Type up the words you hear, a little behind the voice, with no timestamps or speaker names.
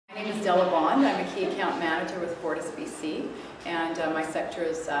Stella Bond. I'm a key account manager with Fortis BC, and my sector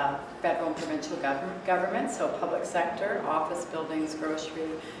is federal and provincial government, so public sector, office buildings, grocery,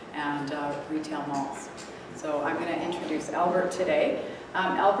 and retail malls. So I'm going to introduce Albert today.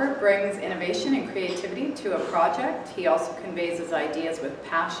 Albert brings innovation and creativity to a project. He also conveys his ideas with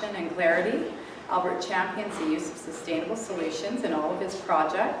passion and clarity. Albert champions the use of sustainable solutions in all of his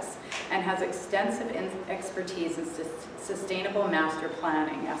projects and has extensive expertise in sustainable master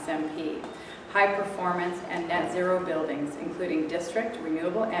planning, SMP, high performance and net zero buildings, including district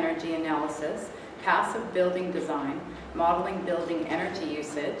renewable energy analysis, passive building design, modeling building energy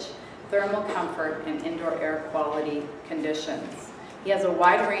usage, thermal comfort, and indoor air quality conditions. He has a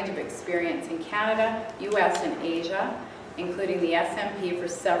wide range of experience in Canada, US, and Asia, including the SMP for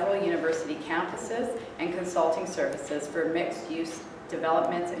several university campuses and consulting services for mixed-use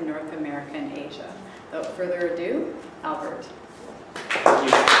developments in North America and Asia. Without further ado, Albert. Thank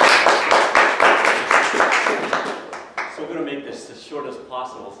you. So we're going to make this as short as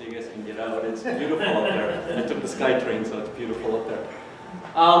possible so you guys can get out. It's beautiful up there. I took the SkyTrain, so it's beautiful up there.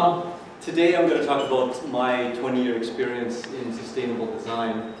 Today I'm going to talk about my 20-year experience in sustainable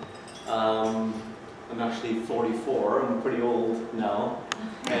design. I'm actually 44, I'm pretty old now,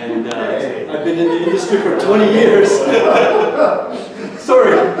 and I've been in the industry for 20 years.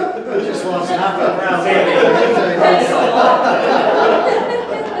 Sorry. I just lost half a round.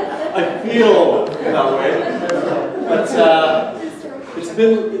 I feel that way, but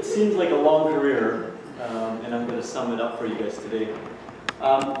it seems like a long career, and I'm going to sum it up for you guys today.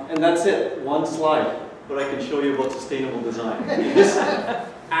 And that's it, one slide, but I can show you about sustainable design. This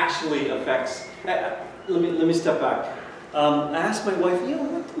actually affects, let me step back. I asked my wife,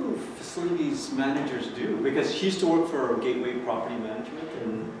 what do facilities managers do? Because she used to work for Gateway Property Management,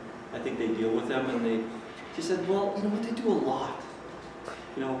 and I think they deal with them, and she said, well, you know what, they do a lot.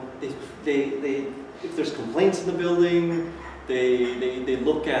 You know, if there's complaints in the building, they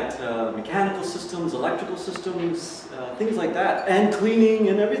look at mechanical systems, electrical systems, things like that, and cleaning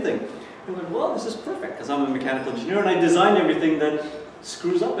and everything. I went, well, this is perfect, because I'm a mechanical engineer, and I design everything that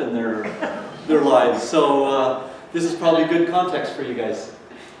screws up in their lives. So this is probably good context for you guys.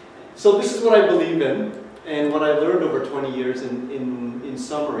 So this is what I believe in, and what I learned over 20 years in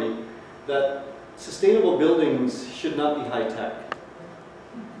summary, that sustainable buildings should not be high-tech.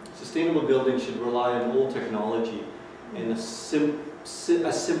 Sustainable buildings should rely on old technology and as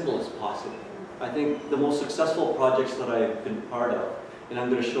simple as possible. I think the most successful projects that I've been part of, and I'm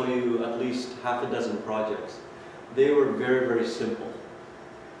going to show you at least half a dozen projects, they were very, very simple.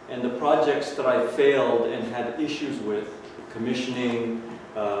 And the projects that I failed and had issues with, commissioning,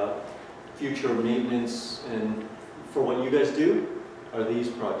 future maintenance, and for what you guys do, are these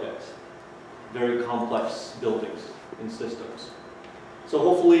projects. Very complex buildings and systems. So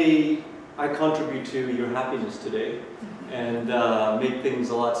hopefully I contribute to your happiness today and make things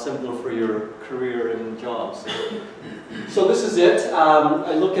a lot simpler for your career and jobs. So this is it.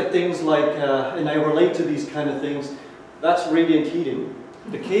 I look at things like, and I relate to these kind of things. That's radiant heating.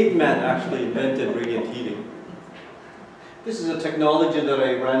 The caveman actually invented radiant heating. This is a technology that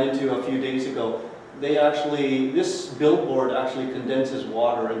I ran into a few days ago. This billboard actually condenses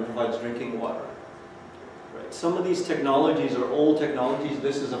water and provides drinking water. Right. Some of these technologies are old technologies.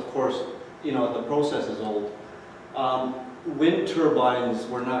 This is, of course, the process is old. Wind turbines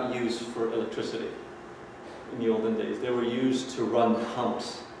were not used for electricity in the olden days. They were used to run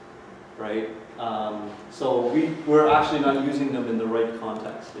pumps, right? So we're actually not using them in the right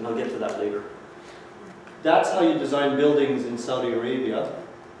context, and I'll get to that later. That's how you design buildings in Saudi Arabia,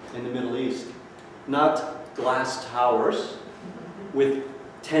 in the Middle East. Not glass towers with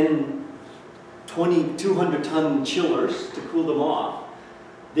 10, 20, 200-ton chillers to cool them off.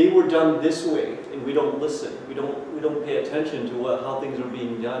 They were done this way, and we don't listen. We don't pay attention to how things are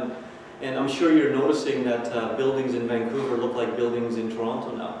being done. And I'm sure you're noticing that buildings in Vancouver look like buildings in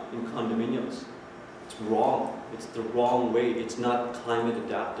Toronto now, in condominiums. It's wrong. It's the wrong way. It's not climate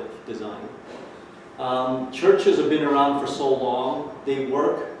adaptive design. Churches have been around for so long. They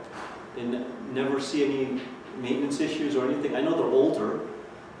work. They never see any maintenance issues or anything. I know they're older.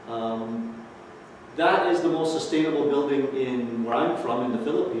 That is the most sustainable building in where I'm from, in the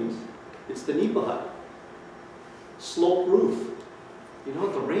Philippines. It's the Nipa hut. Slope roof. You know,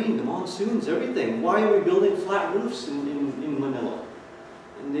 the rain, the monsoons, everything. Why are we building flat roofs in Manila?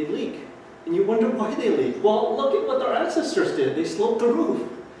 And they leak. And you wonder why they leak. Well, look at what our ancestors did. They sloped the roof.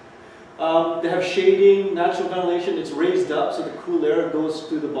 They have shading, natural ventilation. It's raised up so the cool air goes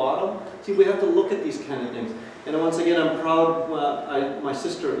through the bottom. See, we have to look at these kind of things. And once again, I'm proud. My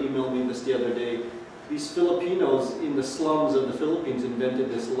sister emailed me this the other day. these Filipinos in the slums of the Philippines invented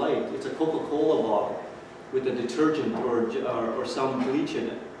this light. It's a Coca-Cola bottle with a detergent or some bleach in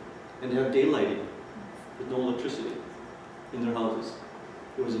it. And they have daylighting with no electricity in their houses.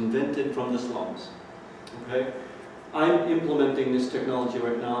 It was invented from the slums. Okay? I'm implementing this technology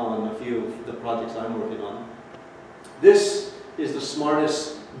right now on a few of the projects I'm working on. This is the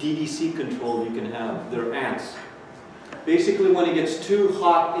smartest DDC control you can have. They're ants. Basically, when it gets too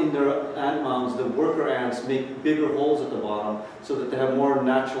hot in their ant mounds, the worker ants make bigger holes at the bottom so that they have more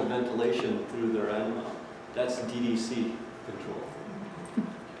natural ventilation through their ant mound. That's DDC control.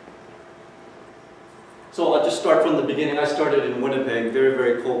 So I'll just start from the beginning. I started in Winnipeg, very,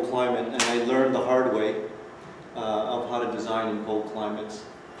 very cold climate, and I learned the hard way of how to design in cold climates.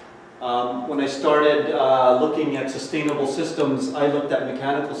 When I started looking at sustainable systems, I looked at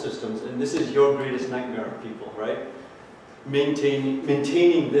mechanical systems, and this is your greatest nightmare, people, right?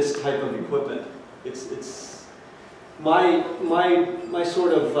 Maintaining this type of equipment. It's my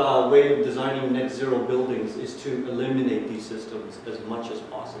sort of way of designing net zero buildings is to eliminate these systems as much as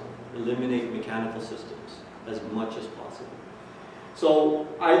possible. Eliminate mechanical systems as much as possible. So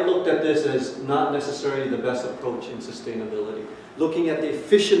I looked at this as not necessarily the best approach in sustainability. Looking at the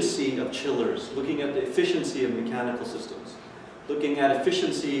efficiency of chillers, looking at the efficiency of mechanical systems, looking at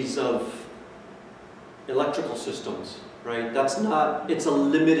efficiencies of electrical systems, right? That's not, it's a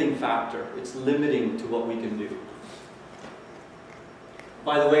limiting factor. It's limiting to what we can do.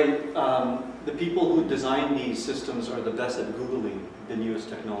 By the way, the people who design these systems are the best at Googling the newest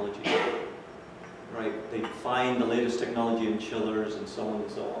technology, right? They find the latest technology in chillers and so on and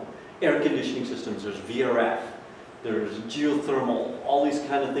so on. Air conditioning systems, there's VRF, there's geothermal, all these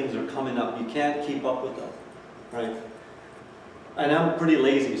kind of things are coming up. You can't keep up with them, right? And I'm pretty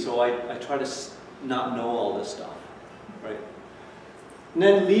lazy, so I try to not know all this stuff, right? And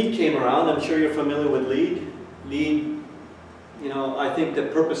then LEED came around. I'm sure you're familiar with LEED. LEED, you know, I think the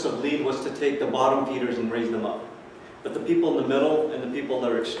purpose of LEED was to take the bottom feeders and raise them up. But the people in the middle and the people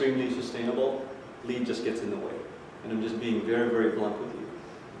that are extremely sustainable, LEED just gets in the way. And I'm just being very, very blunt with you.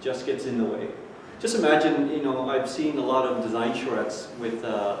 It just gets in the way. Just imagine, you know, I've seen a lot of design charrettes with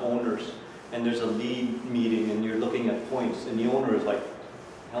owners, and there's a LEED meeting and you're looking at points, and the owner is like,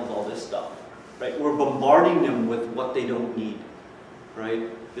 how's all this stuff? Right? We're bombarding them with what they don't need, right?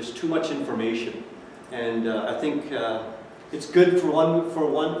 There's too much information. And I think it's good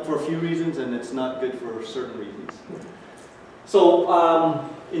for a few reasons, and it's not good for certain reasons. So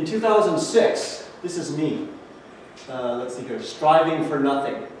in 2006, this is me. Let's see here, striving for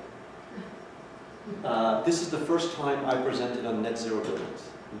nothing. This is the first time I presented on net zero buildings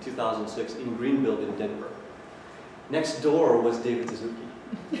in 2006 in Greenville in Denver. Next door was David Suzuki.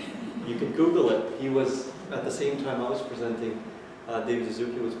 You can Google it. He was, at the same time I was presenting, David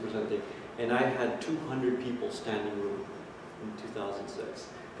Suzuki was presenting, and I had 200 people standing room in 2006.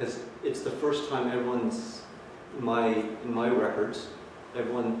 Because it's the first time everyone's, in my records,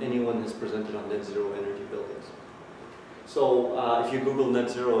 anyone has presented on net zero energy buildings. So if you Google net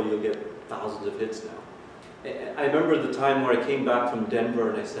zero, you'll get thousands of hits now. I remember the time where I came back from Denver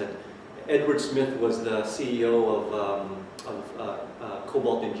and I said, Edward Smith was the CEO of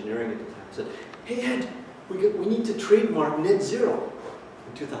Cobalt Engineering at the time. I said, hey Ed, we need to trademark net zero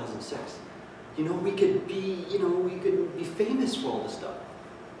in 2006. You know, we could be famous for all this stuff.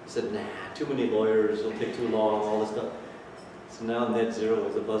 He said, nah, too many lawyers, it'll take too long, all this stuff. So now net zero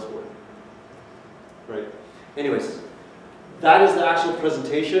is a buzzword, right? Anyways, that is the actual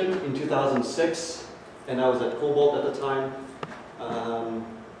presentation in 2006, and I was at Cobalt at the time.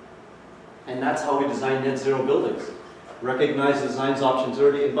 And that's how we design net zero buildings. Recognize designs options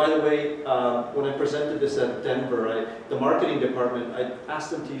early. And by the way, when I presented this at Denver, the marketing department, I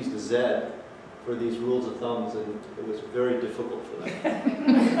asked them to use the Z for these rules of thumbs, and it was very difficult for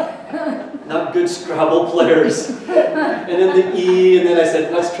them. Not good Scrabble players. And then the E, and then I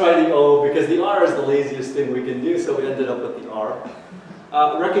said, let's try the O, because the R is the laziest thing we can do, so we ended up with the R.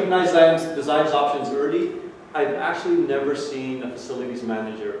 Recognize designs options early. I've actually never seen a facilities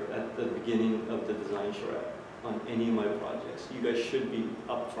manager at the beginning of the design charrette on any of my projects. You guys should be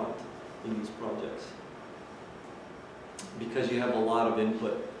upfront in these projects, because you have a lot of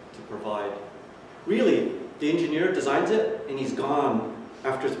input to provide. Really, the engineer designs it and he's gone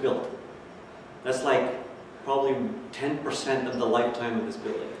after it's built. That's like probably 10% of the lifetime of this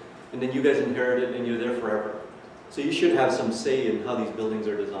building. And then you guys inherit it and you're there forever. So you should have some say in how these buildings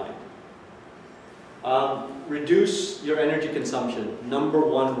are designed. Reduce your energy consumption. Number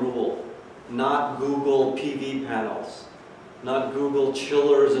one rule. Not Google PV panels. Not Google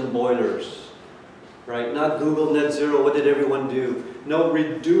chillers and boilers. Right? Not Google net zero. What did everyone do? No,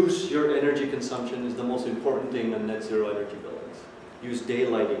 reduce your energy consumption is the most important thing on net zero energy buildings. Use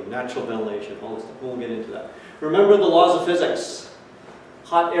daylighting, natural ventilation, all this stuff. We won't get into that. Remember the laws of physics.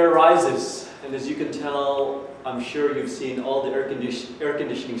 Hot air rises, and as you can tell, I'm sure you've seen all the air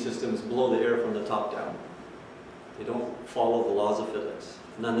conditioning systems blow the air from the top down. They don't follow the laws of physics.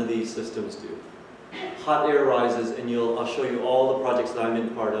 None of these systems do. Hot air rises, and I'll show you all the projects that I'm in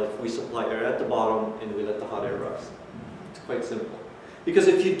part of. We supply air at the bottom, and we let the hot air rise. It's quite simple. Because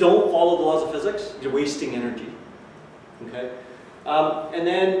if you don't follow the laws of physics, you're wasting energy. Okay? And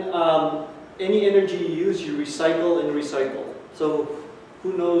then any energy you use, you recycle and recycle. So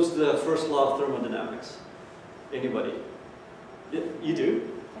who knows the first law of thermodynamics? Anybody? You do?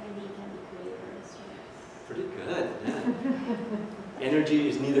 Energy can be created or destroyed. Pretty good. Yeah. Energy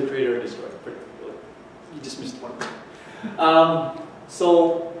is neither created or destroyed. Pretty good. You just missed one.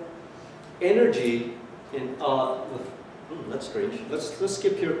 So energy in that's strange. Let's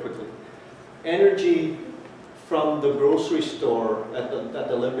skip here quickly. Energy from the grocery store at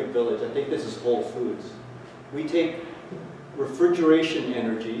the Olympic Village. I think this is Whole Foods. We take refrigeration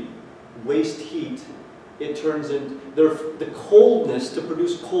energy, waste heat. It turns into the coldness to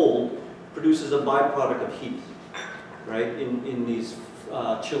produce cold produces a byproduct of heat, right? In these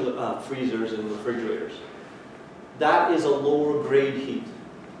freezers and refrigerators. That is a lower grade heat.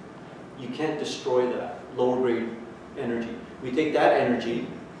 You can't destroy that lower grade energy. We take that energy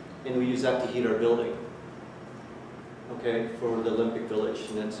and we use that to heat our building. Okay, for the Olympic Village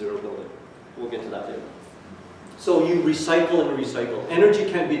net zero building. We'll get to that later. So you recycle and recycle. Energy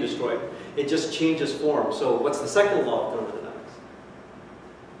can't be destroyed. It just changes form. So what's the second law of thermodynamics?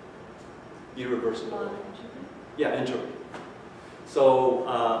 Irreversibility. Yeah, entropy. So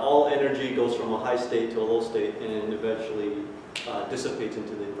all energy goes from a high state to a low state and eventually dissipates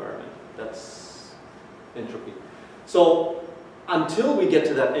into the environment. That's entropy. So until we get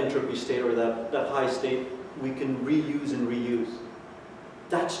to that entropy state or that high state, we can reuse and reuse.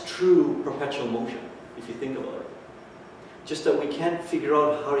 That's true perpetual motion, if you think about it. Just that we can't figure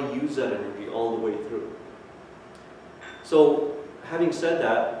out how to use that energy all the way through. So, having said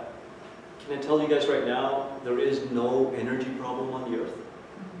that, can I tell you guys right now, there is no energy problem on the Earth?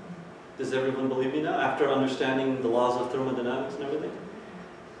 Does everyone believe me now, after understanding the laws of thermodynamics and everything?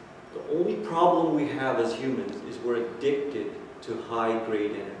 The only problem we have as humans is we're addicted to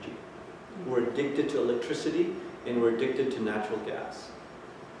high-grade energy. We're addicted to electricity, and we're addicted to natural gas.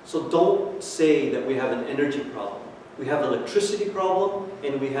 So don't say that we have an energy problem. We have an electricity problem,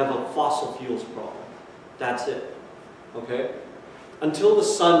 and we have a fossil fuels problem. That's it. Okay? Until the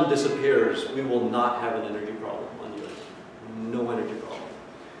sun disappears, we will not have an energy problem on the Earth. No energy problem.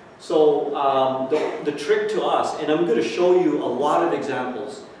 So the trick to us, and I'm going to show you a lot of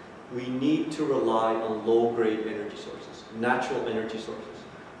examples, we need to rely on low-grade energy sources, natural energy sources,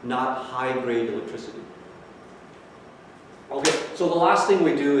 not high-grade electricity. Okay, so the last thing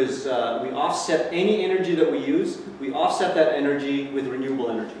we do is we offset any energy that we use, we offset that energy with renewable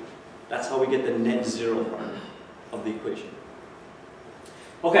energy. That's how we get the net zero part of the equation.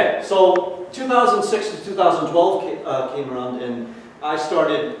 Okay, so 2006 to 2012 came around, and I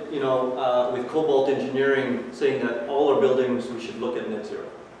started, with Cobalt Engineering, saying that all our buildings we should look at net zero.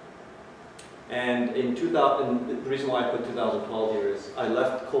 And in 2000, the reason why I put 2012 here is I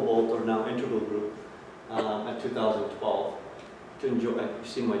left Cobalt, or now Integral Group, at 2012 to enjoy. You've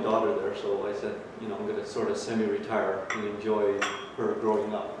seen my daughter there, so I said, I'm going to sort of semi-retire and enjoy her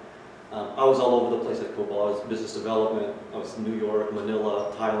growing up. I was all over the place at Cobalt. I was business development. I was in New York,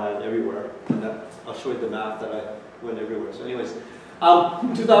 Manila, Thailand, everywhere. And I'll show you the map that I went everywhere. So, anyways.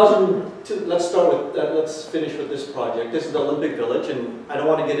 2002, let's finish with this project. This is the Olympic Village, and I don't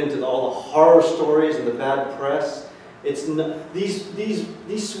want to get into all the horror stories and the bad press. It's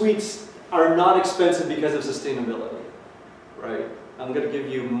these suites are not expensive because of sustainability, right? I'm going to give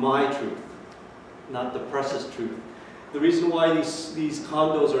you my truth, not the press's truth. The reason why these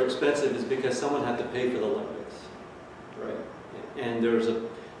condos are expensive is because someone had to pay for the Olympics, right? And there's a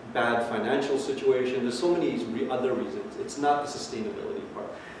bad financial situation. There's so many other reasons. It's not the sustainability part.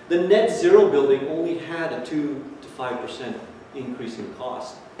 The net zero building only had a 2 to 5% increase in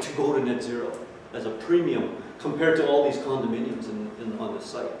cost to go to net zero as a premium compared to all these condominiums on the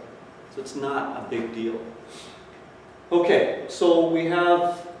site. So it's not a big deal. Okay, so we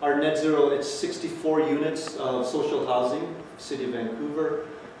have our net zero. It's 64 units of social housing, City of Vancouver,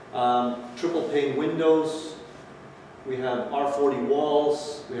 triple pane windows. We have R40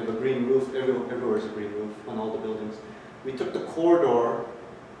 walls, we have a green roof, everywhere is a green roof on all the buildings. We took the corridor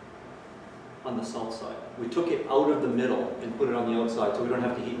on the south side. We took it out of the middle and put it on the outside so we don't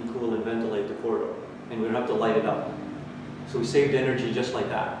have to heat and cool and ventilate the corridor. And we don't have to light it up. So we saved energy just like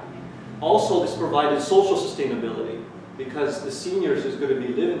that. Also, this provided social sustainability because the seniors who's going to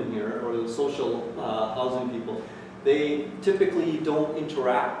be living here, or the social housing people, they typically don't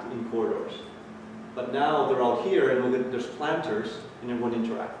interact in corridors. But now they're out here and there's planters and everyone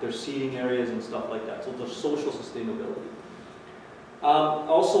interact. There's seating areas and stuff like that. So there's social sustainability.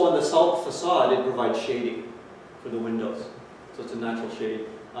 Also on the south facade, it provides shading for the windows. So it's a natural shade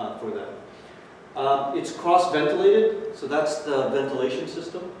for them. It's cross-ventilated, so that's the ventilation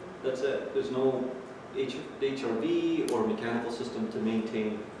system. That's it. There's no HRV or mechanical system to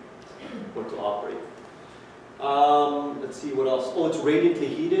maintain or to operate. Let's see what else. Oh, it's radiantly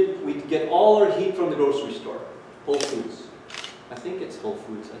heated. We get all our heat from the grocery store, Whole Foods. I think it's Whole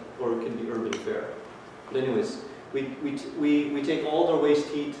Foods, or it can be Urban Fare. But anyways, we take all their waste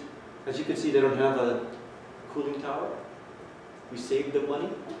heat. As you can see, they don't have a cooling tower. We save them money,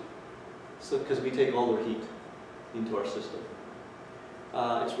 so because we take all their heat into our system.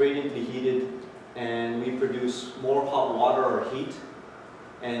 It's radiantly heated, and we produce more hot water or heat,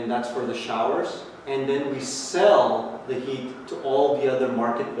 and that's for the showers. And then we sell the heat to all the other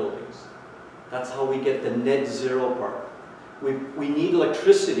market buildings. That's how we get the net zero part. We need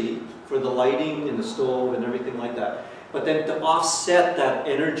electricity for the lighting and the stove and everything like that. But then to offset that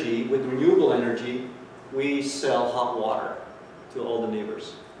energy with renewable energy, we sell hot water to all the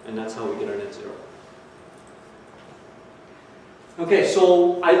neighbors. And that's how we get our net zero. Okay,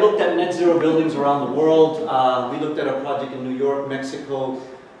 so I looked at net zero buildings around the world. We looked at a project in New York, Mexico,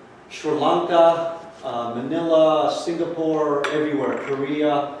 Sri Lanka, Manila, Singapore, everywhere,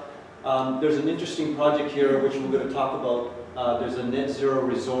 Korea. There's an interesting project here which we're going to talk about. There's a net zero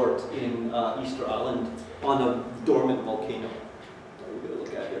resort in Easter Island on a dormant volcano. We're going to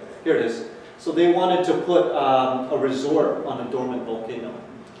look at here. Here it is. So they wanted to put a resort on a dormant volcano.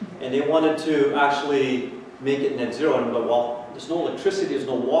 And they wanted to actually make it net zero. And well, there's no electricity, there's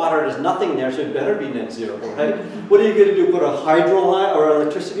no water, there's nothing there, so it better be net zero, right? What are you going to do, put a hydro line or an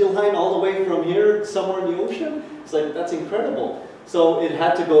electricity line all the way from here somewhere in the ocean? It's like, that's incredible. So it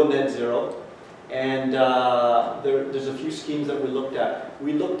had to go net zero. And there's a few schemes that we looked at.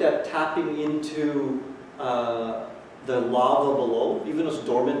 We looked at tapping into the lava below. Even though it's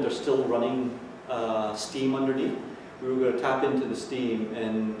dormant, there's still running steam underneath. We were going to tap into the steam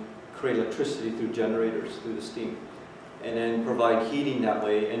and create electricity through generators, through the steam. And then provide heating that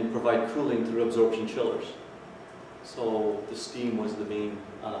way and provide cooling through absorption chillers. So the steam was the main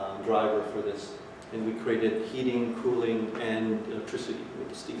driver for this. And we created heating, cooling, and electricity with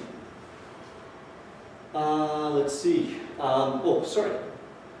the steam. Let's see.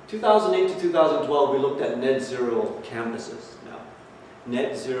 2008 to 2012, we looked at net zero campuses now.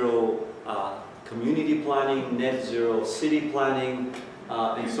 Net zero community planning, net zero city planning,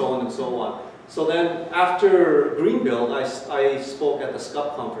 and so on and so on. So then, after Greenbuild, I spoke at the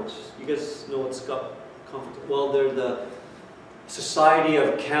SCUP conference. You guys know what SCUP conference is? Well, they're the Society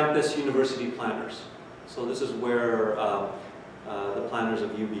of Campus University Planners. So this is where the planners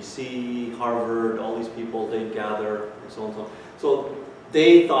of UBC, Harvard, all these people, they gather, and so on and so on. So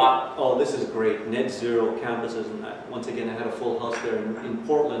they thought, oh, this is great, net zero campuses, and that. Once again, I had a full house there in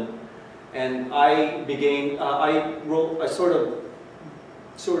Portland. And I began, I sort of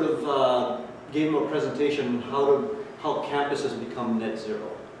gave them a presentation on how campuses become net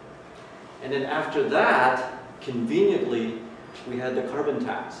zero. And then after that, conveniently, we had the carbon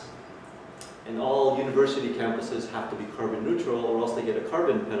tax. And all university campuses have to be carbon neutral or else they get a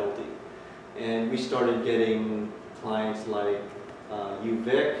carbon penalty. And we started getting clients like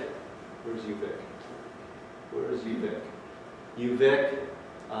UVic. Where's UVic? Where is UVic? UVic,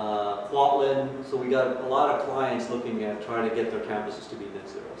 Kwantlen. So we got a lot of clients looking at trying to get their campuses to be net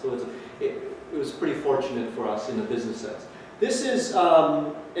zero. So it was pretty fortunate for us in a business sense. This is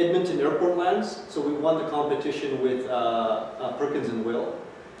Edmonton Airport lands. So we won the competition with Perkins and Will.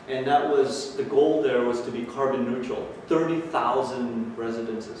 And that was, the goal there was to be carbon neutral. 30,000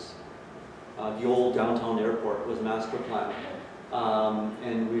 residences. The old downtown airport was master planned.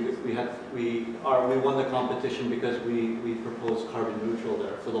 And we won the competition because we proposed carbon neutral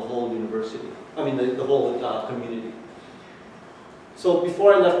there for the whole university. I mean the whole community. So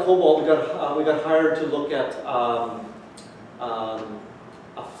before I left Cobalt, we got hired to look at a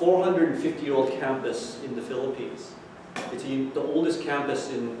 450-year-old campus in the Philippines. It's the oldest campus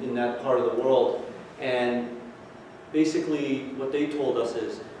in that part of the world. And basically what they told us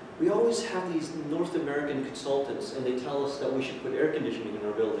is, we always have these North American consultants and they tell us that we should put air conditioning in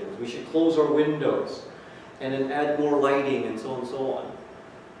our buildings, we should close our windows, and then add more lighting and so on and so on.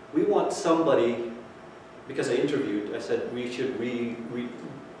 We want somebody, because I interviewed, I said we should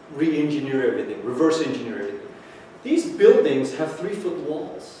re-engineer everything, reverse engineer everything. These buildings have 3-foot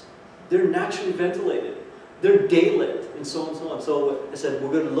walls. They're naturally ventilated. They're daylit, and so on and so on. So I said,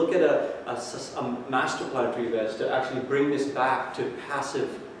 we're going to look at a master plan for you guys to actually bring this back to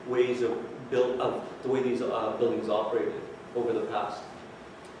passive ways of the way these buildings operated over the past.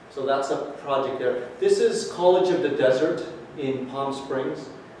 So that's a project there. This is College of the Desert in Palm Springs.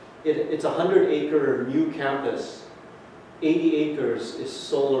 It's a 100-acre new campus. 80 acres is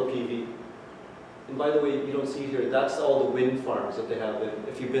solar PV. And by the way, you don't see here, that's all the wind farms that they have.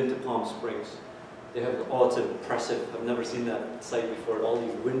 If you've been to Palm Springs, they have, oh, it's impressive. I've never seen that site before. All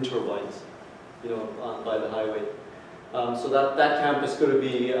these wind turbines, you know, by the highway. So that campus is going to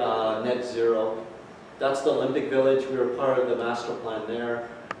be net zero. That's the Olympic Village. We were part of the master plan there.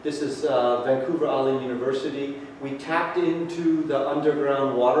 This is Vancouver Island University. We tapped into the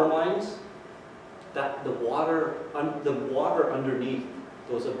underground water mines. The water underneath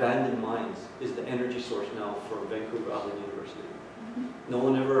those abandoned mines is the energy source now for Vancouver Island University. No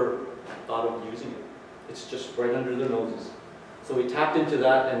one ever thought of using it. It's just right under their noses. So we tapped into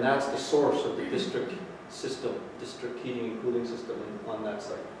that, and that's the source of the district system, district heating and cooling system on that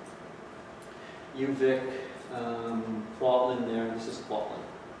site. UVic, Kwantlen there. This is Kwantlen.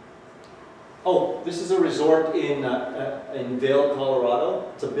 Oh, this is a resort in Vail,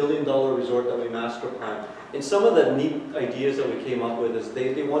 Colorado. It's a $1 billion resort that we master planned. And some of the neat ideas that we came up with is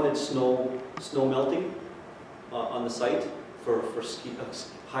they wanted snow melting on the site for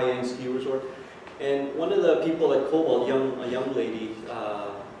high-end ski resort. And one of the people at Cobalt, a young lady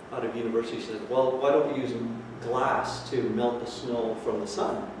out of university, said, well, why don't we use glass to melt the snow from the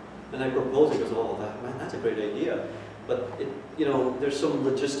sun? And I proposed it, because, oh, man, that's a great idea. But there's some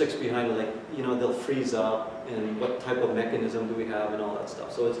logistics behind it, like, they'll freeze up, and what type of mechanism do we have, and all that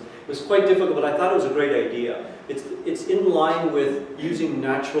stuff. So it was quite difficult, but I thought it was a great idea. It's in line with using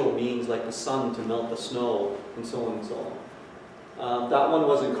natural means like the sun to melt the snow, and so on and so on. That one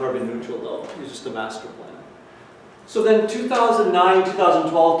wasn't carbon neutral, though. It was just a master plan. So then 2009,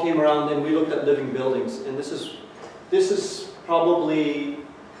 2012 came around, and we looked at living buildings, and this is probably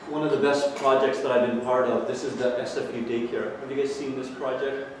one of the best projects that I've been part of. This is the SFU daycare. Have you guys seen this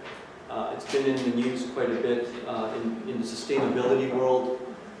project? It's been in the news quite a bit in the sustainability world.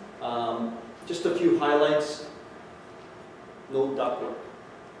 Just a few highlights. No ductwork.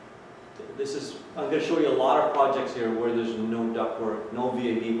 I'm going to show you a lot of projects here where there's no ductwork, no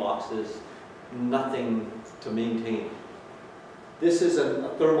VAV boxes, nothing to maintain. This is a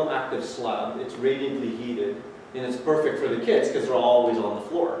thermal active slab. It's radiantly heated. And it's perfect for the kids because they're always on the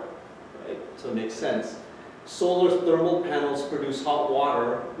floor, right? So it makes sense. Solar thermal panels produce hot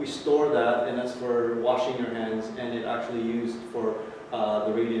water. We store that, and that's for washing your hands, and it actually used for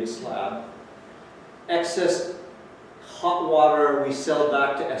the radiant slab. Excess hot water we sell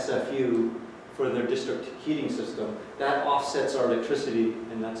back to SFU for their district heating system. That offsets our electricity,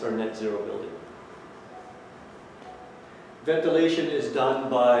 and that's our net zero building. Ventilation is done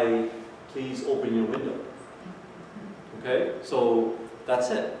by, please open your window. Okay, so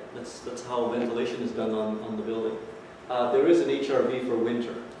that's it. That's how ventilation is done on the building. There is an HRV for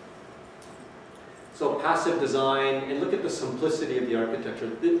winter. So passive design, and look at the simplicity of the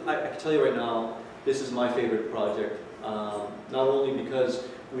architecture. I can tell you right now, this is my favorite project. Not only because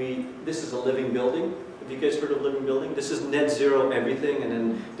this is a living building. Have you guys heard of living building? This is net zero everything, and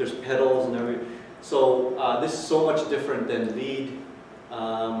then there's pedals and everything. So this is so much different than LEED.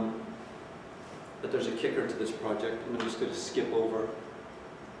 But there's a kicker to this project, and I'm just going to skip over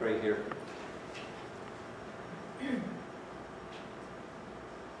right here.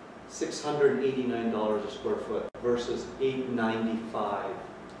 $689 a square foot versus $895.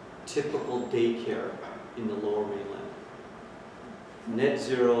 Typical daycare in the Lower Mainland. Net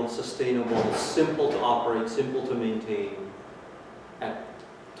zero, sustainable, simple to operate, simple to maintain, at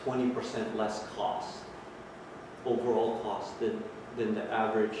 20% less cost, overall cost than the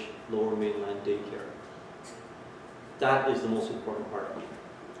average Lower Mainland daycare. That is the most important part.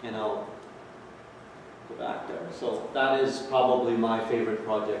 And I'll go back there. So that is probably my favorite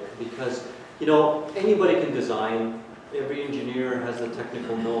project because, anybody can design. Every engineer has the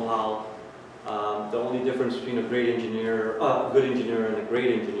technical know-how. The only difference between a good engineer and a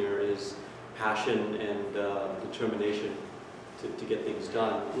great engineer is passion and determination to get things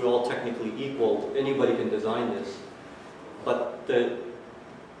done. We're all technically equal. Anybody can design this. But the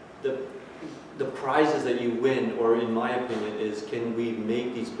prizes that you win, or in my opinion, is can we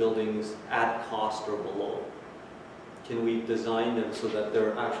make these buildings at cost or below? Can we design them so that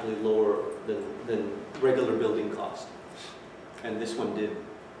they're actually lower than regular building cost? And this one did.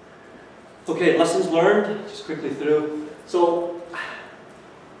 Okay, lessons learned, just quickly through. So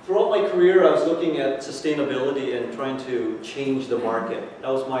throughout my career, I was looking at sustainability and trying to change the market. That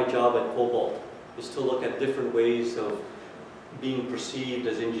was my job at Cobalt, is to look at different ways of being perceived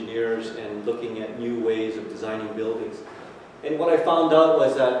as engineers and looking at new ways of designing buildings. And what I found out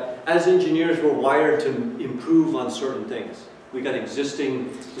was that as engineers, we're wired to improve on certain things. We got this thing,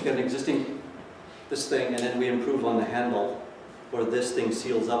 and then we improve on the handle, or this thing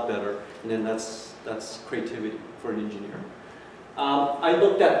seals up better, and then that's creativity for an engineer. I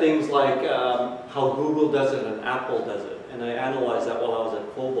looked at things like how Google does it and Apple does it, and I analyzed that while I was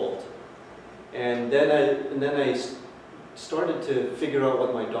at Cobalt. And then I started to figure out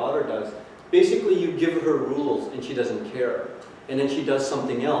what my daughter does. Basically, you give her rules and she doesn't care. And then she does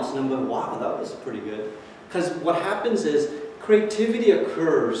something else, and I'm going, wow, that was pretty good. Because what happens is creativity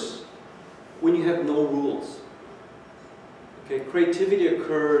occurs when you have no rules. Okay, creativity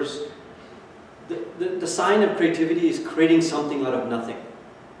occurs. The sign of creativity is creating something out of nothing.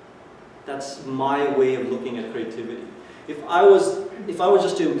 That's my way of looking at creativity. If I was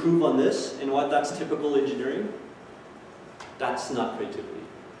just to improve on this, and that's typical engineering, that's not creativity.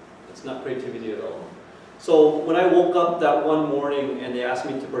 That's not creativity at all. So when I woke up that one morning and they asked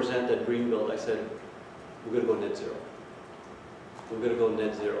me to present at Greenbuild, I said, we're going to go net zero. We're going to go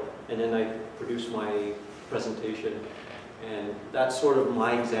net zero. And then I produced my presentation. And that's sort of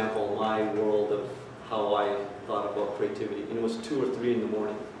my example, my world of how I thought about creativity. And it was 2 or 3 in the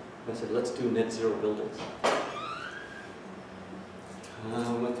morning. I said, let's do net zero buildings. We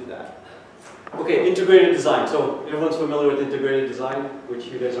went through that. Okay, integrated design. So everyone's familiar with integrated design, which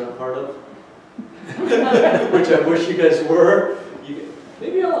you guys aren't part of, which I wish you guys were.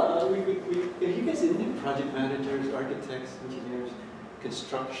 Maybe are you guys in project managers, architects, engineers,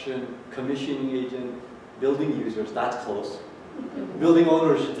 construction, commissioning agent, building users? That's close. Building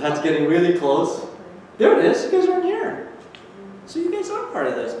owners, that's getting really close. There it is. You guys aren't here. So you guys are part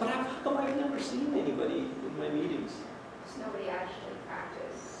of this. But how come I've never seen anybody in my meetings? There's nobody actually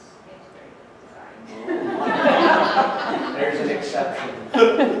practice integrated design. Oh, There's an exception.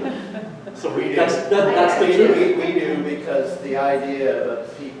 so We do. that's the truth. We do, because the idea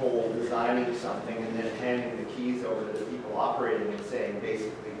of people designing something and then handing the keys over to the people operating and saying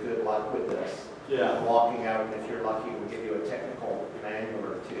basically good luck with this. Yeah. Walking out, and if you're lucky, we'll give you a technical manual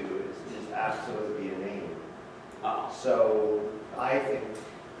or two, is absolutely inane. So I think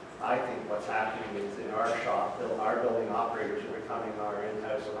what's happening is in our shop, our building operators are becoming our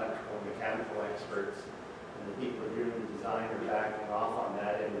in-house electrical and mechanical experts, and the people who are doing the design are backing off on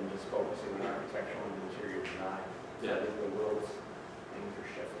that end and just focusing on architectural and interior design. So I think the world's things are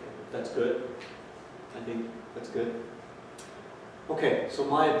shifting. That's good. I think that's good. Okay, so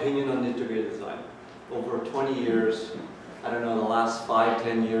my opinion on integrated design. Over 20 years, I don't know, the last 5,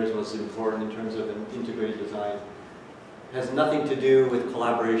 10 years was important in terms of an integrated design. It has nothing to do with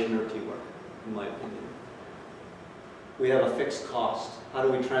collaboration or teamwork, in my opinion. We have a fixed cost. How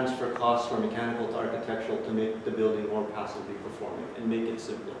do we transfer costs from mechanical to architectural to make the building more passively performing and make it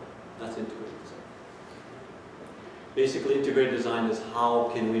simpler? That's integrated design. Basically, integrated design is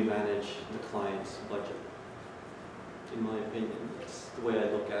how can we manage the client's budget. In my opinion, that's the way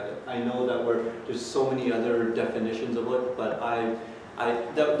I look at it. I know that there's so many other definitions of it, but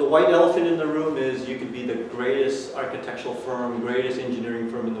the white elephant in the room is you could be the greatest architectural firm, greatest engineering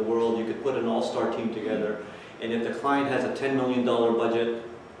firm in the world. You could put an all-star team together, and if the client has a $10 million budget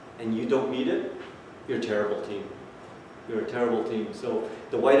and you don't meet it, you're a terrible team. You're a terrible team. So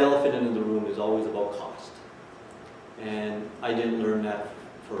the white elephant in the room is always about cost. And I didn't learn that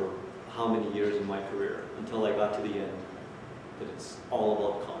for how many years in my career until I got to the end, that it's all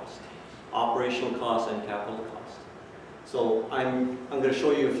about cost. Operational cost and capital cost. So I'm going to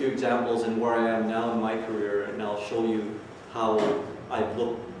show you a few examples in where I am now in my career, and I'll show you how I've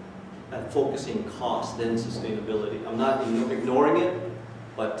looked at focusing cost and sustainability. I'm not ignoring it,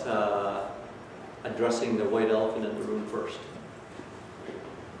 but addressing the white elephant in the room first.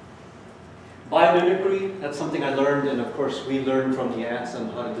 Biomimicry, that's something I learned, and of course we learned from the ants on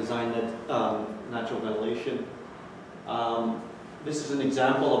how to design that natural ventilation. This is an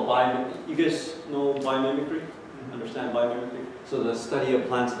example of biomimicry. You guys know biomimicry? Understand biomimicry? So the study of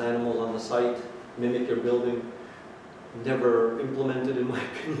plants and animals on the site, mimic your building. Never implemented in my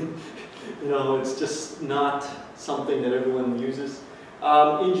opinion. It's just not something that everyone uses.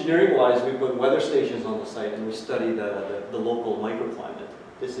 Engineering-wise, we put weather stations on the site and we study the local microclimate.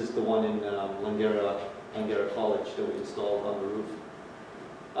 This is the one in Langara College that we installed on the roof.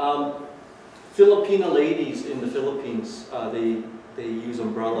 Filipina ladies in the Philippines, they use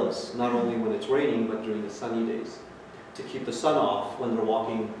umbrellas, not only when it's raining, but during the sunny days, to keep the sun off when they're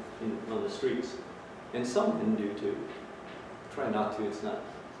walking on the streets. And some men do too. Try not to, it's not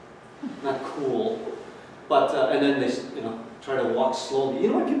not cool. But, and then they, try to walk slowly. You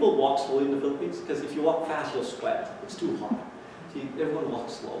know why people walk slowly in the Philippines? Because if you walk fast, you'll sweat. It's too hot. See, everyone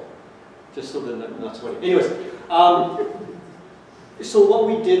walks slow, just so they're not sweating. Anyways, so what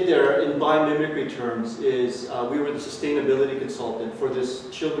we did there in biomimicry terms is we were the sustainability consultant for this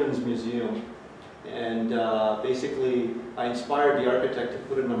children's museum. And basically, I inspired the architect to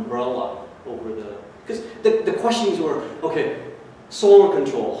put an umbrella over the, because the questions were, okay, solar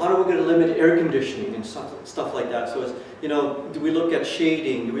control, how are we going to limit air conditioning and stuff like that. So it's, do we look at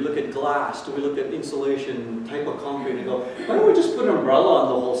shading, do we look at glass, do we look at insulation, type of concrete, and go, why don't we just put an umbrella on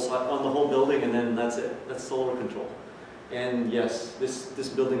the whole side, on the whole building, and then that's it, that's solar control. And yes, this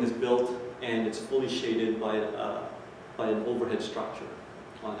building is built and it's fully shaded by an overhead structure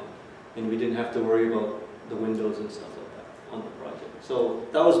on it. And we didn't have to worry about the windows and stuff like that on the project. So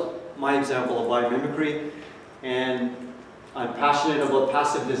that was my example of biomimicry. And I'm passionate about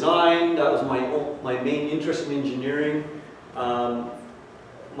passive design. That was my main interest in engineering.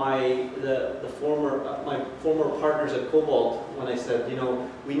 My former partners at Cobalt, when I said,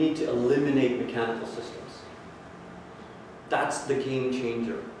 we need to eliminate mechanical systems. That's the game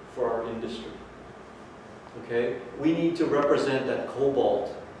changer for our industry. Okay? We need to represent that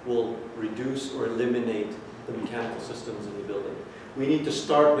Cobalt will reduce or eliminate the mechanical systems in the building. We need to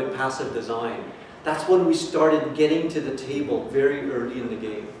start with passive design. That's when we started getting to the table very early in the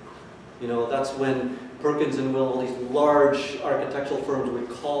game. That's when Perkins and Will, all these large architectural firms would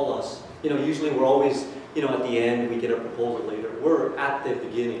call us. Usually we're always, at the end, we get a proposal later. We're at the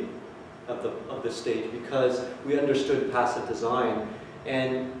beginning of the stage because we understood passive design.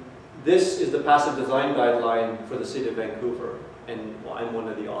 And this is the passive design guideline for the City of Vancouver. And I'm one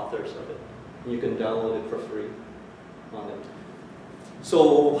of the authors of it. You can download it for free on it.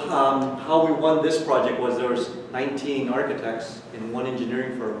 So how we won this project was there was 19 architects in one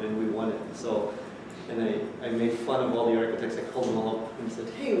engineering firm, and we won it. So, and I made fun of all the architects. I called them all up and said,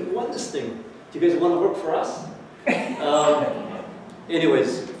 hey, we won this thing. Do you guys want to work for us?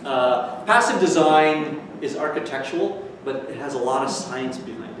 Anyways, passive design is architectural, but it has a lot of science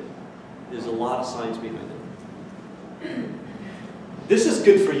behind it. There's a lot of science behind it. This is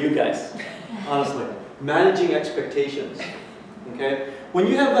good for you guys, honestly. Managing expectations. Okay? When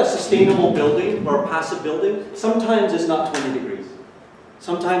you have a sustainable building or a passive building, sometimes it's not 20 degrees.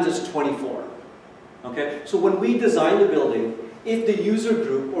 Sometimes it's 24. Okay? So when we design the building, if the user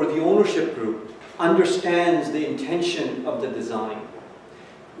group or the ownership group understands the intention of the design,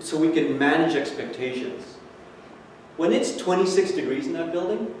 so we can manage expectations. When it's 26 degrees in that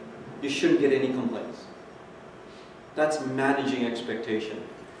building, you shouldn't get any complaints. That's managing expectation.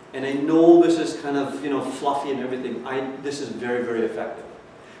 And I know this is kind of, fluffy and everything. This is very, very effective.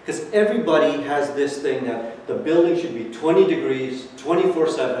 Because everybody has this thing that the building should be 20 degrees,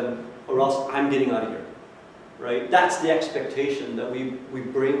 24/7, or else I'm getting out of here. Right? That's the expectation that we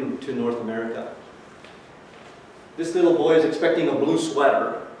bring to North America. This little boy is expecting a blue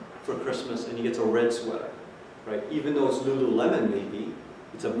sweater for Christmas, and he gets a red sweater. Right? Even though it's Lululemon, maybe,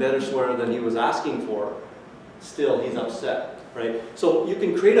 it's a better sweater than he was asking for. Still, he's upset. Right? So you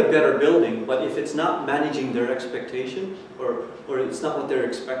can create a better building, but if it's not managing their expectation, or it's not what they're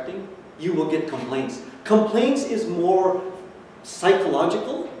expecting, you will get complaints. Complaints is more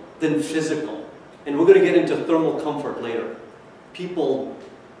psychological than physical. And we're going to get into thermal comfort later. People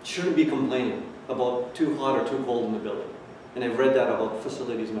shouldn't be complaining about too hot or too cold in the building. And I've read that about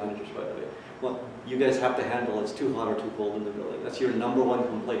facilities managers, by the way. Well, you guys have to handle it's too hot or too cold in the building. That's your #1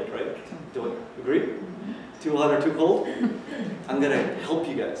 complaint, right? Do you agree? Too hot or too cold? I'm going to help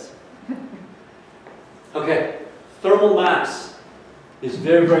you guys. Okay, thermal mass is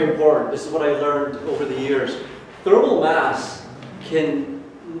very, very important. This is what I learned over the years. Thermal mass can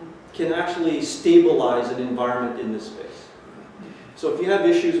actually stabilize an environment in this space. So if you have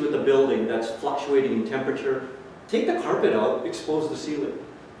issues with a building that's fluctuating in temperature, take the carpet out, expose the ceiling.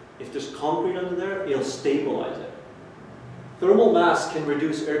 If there's concrete under there, it'll stabilize it. Thermal mass can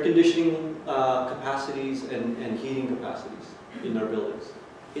reduce air conditioning capacities and heating capacities in our buildings.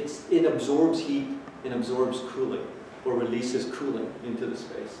 It absorbs heat and absorbs cooling, or releases cooling into the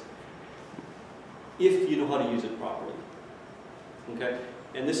space, if you know how to use it properly. Okay?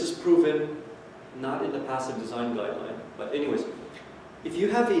 And this is proven not in the passive design guideline, but anyways, if you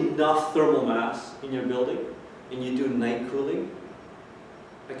have enough thermal mass in your building and you do night cooling,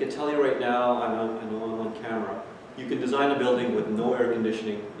 I can tell you right now, I know I'm on camera, you can design a building with no air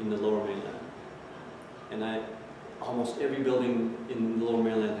conditioning in the Lower Mainland. And almost every building in the Lower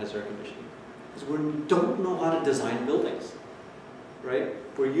Mainland has air conditioning. Because we don't know how to design buildings, right?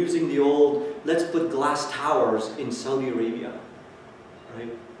 We're using the old, let's put glass towers in Saudi Arabia,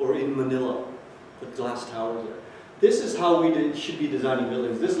 right? Or in Manila, with glass towers there. This is how we should be designing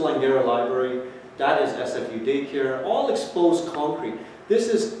buildings. This is Langara Library. That is SFU Daycare. All exposed concrete. This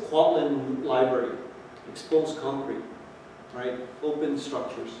is Kwantlen Library. Exposed concrete, right? Open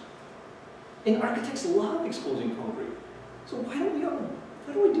structures. And architects love exposing concrete. So why do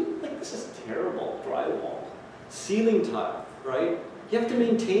we do, like, this is terrible, drywall. Ceiling tile, right? You have to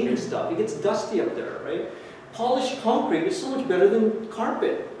maintain stuff. It gets dusty up there, right? Polished concrete is so much better than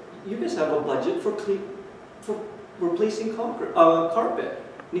carpet. You guys have a budget for replacing carpet. And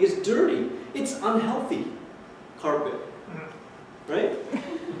it gets dirty. It's unhealthy carpet, right?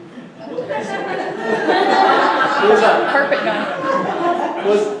 What was that? Carpet gun.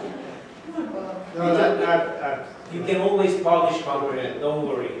 No, you can always polish concrete, don't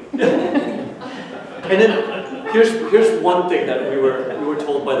worry. And then here's one thing that we were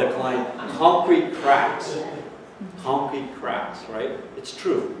told by the client: concrete cracks. Concrete cracks, right? It's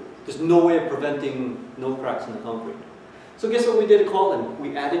true. There's no way of preventing no cracks in the concrete. So guess what we did at Kwantlen?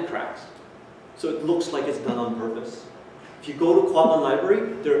 We added cracks. So it looks like it's done on purpose. If you go to Kwantlen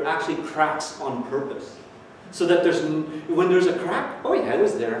Library, there are actually cracks on purpose. So that when there's a crack, oh yeah, it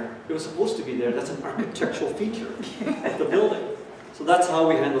was there. It was supposed to be there. That's an architectural feature of the building. So that's how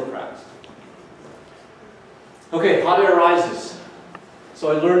we handle cracks. Okay, hot air rises. So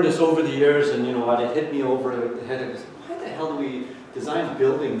I learned this over the years, and you know what, it hit me over the head. And why the hell do we design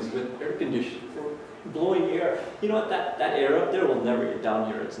buildings with air conditioning for blowing air? You know what, that air up there will never get down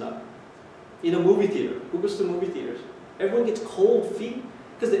here. It's not. In a movie theater, who goes to movie theaters? Everyone gets cold feet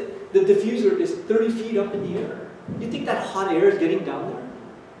because the diffuser is 30 feet up in the air. You think that hot air is getting down there?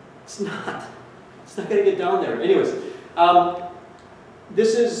 It's not. It's not going to get down there. Anyways,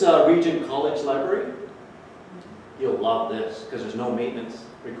 this is Regent College Library. You'll love this because there's no maintenance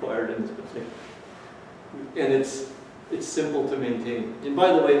required in this building, and it's simple to maintain. And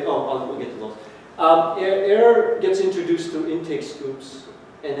by the way, we'll get to those. Air gets introduced through intake scoops,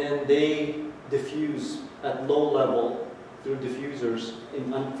 and then they diffuse at low level through diffusers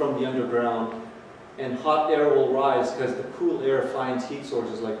from the underground, and hot air will rise because the cool air finds heat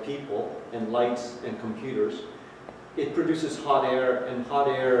sources like people and lights and computers. It produces hot air, and hot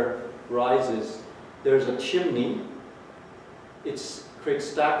air rises. There's a chimney. It creates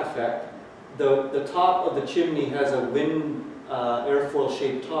stack effect. The top of the chimney has a wind airfoil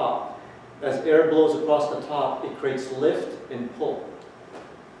shaped top. As air blows across the top, it creates lift and pull.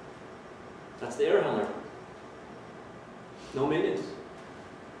 That's the air handler. No maintenance.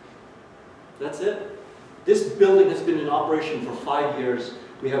 That's it. This building has been in operation for 5 years.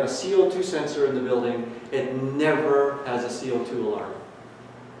 We have a CO2 sensor in the building. It never has a CO2 alarm.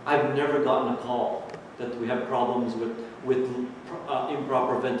 I've never gotten a call that we have problems with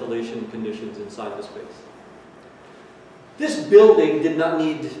improper ventilation conditions inside the space. This building did not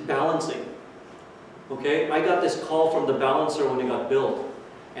need balancing. Okay, I got this call from the balancer when it got built,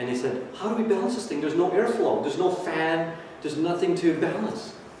 and they said, how do we balance this thing? There's no airflow, there's no fan, there's nothing to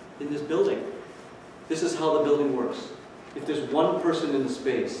balance in this building. This is how the building works. If there's one person in the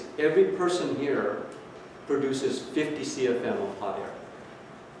space, every person here produces 50 CFM of hot air.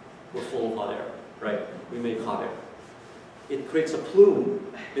 We're full of hot air, right? We make hot air. It creates a plume,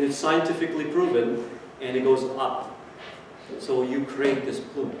 and it's scientifically proven, and it goes up. So you create this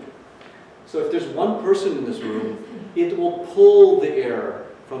plume. So if there's one person in this room, it will pull the air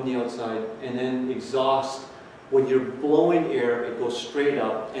from the outside and then exhaust. When you're blowing air, it goes straight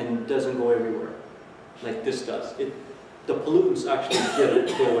up and doesn't go everywhere, like this does. The pollutants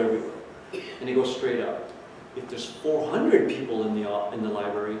actually go everywhere, and it goes straight up. If there's 400 people in the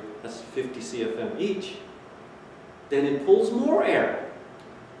library, that's 50 CFM each, then it pulls more air.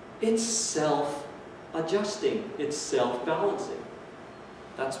 It's self-adjusting. It's self-balancing.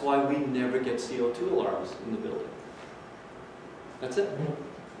 That's why we never get CO2 alarms in the building. That's it.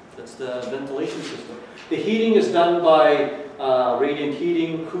 That's the ventilation system. The heating is done by radiant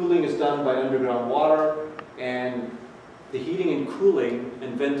heating. Cooling is done by underground water. And the heating and cooling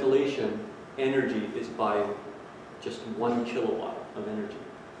and ventilation energy is by just 1 kilowatt of energy.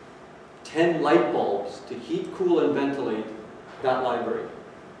 10 light bulbs to heat, cool, and ventilate that library.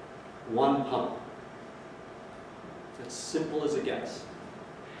 1 pump. It's simple as it gets.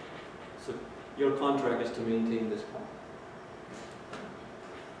 So your contract is to maintain this pump.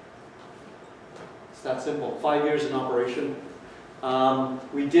 It's that simple. 5 years in operation.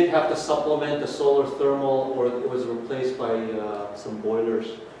 We did have to supplement the solar thermal, or it was replaced by some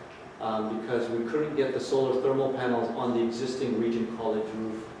boilers because we couldn't get the solar thermal panels on the existing Regent College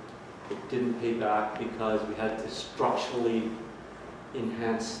roof. It didn't pay back because we had to structurally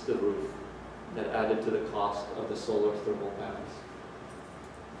enhance the roof. That added to the cost of the solar thermal panels.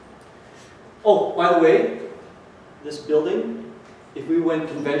 Oh, by the way, this building, if we went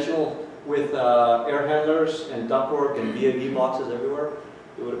conventional with air handlers and ductwork and VAV boxes everywhere,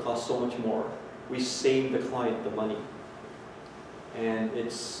 it would have cost so much more. We saved the client the money. And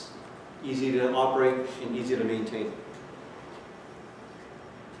it's easy to operate and easy to maintain.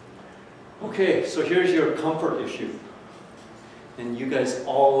 Okay, so here's your comfort issue. And you guys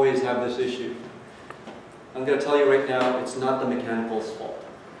always have this issue. I'm going to tell you right now, it's not the mechanical's fault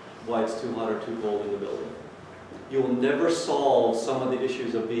why it's too hot or too cold in the building. You will never solve some of the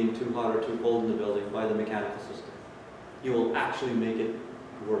issues of being too hot or too cold in the building by the mechanical system. You will actually make it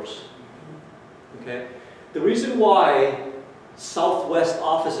worse. Okay? The reason why southwest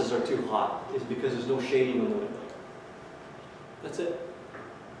offices are too hot is because there's no shading on the window. That's it.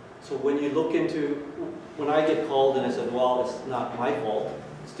 So when you look into, when I get called and I said, well, it's not my fault,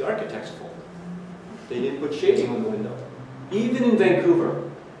 it's the architect's fault. They didn't put shading on the window. Even in Vancouver,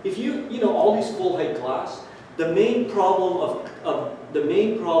 if you know, all these full height glass, the main problem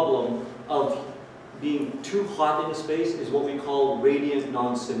of being too hot in a space is what we call radiant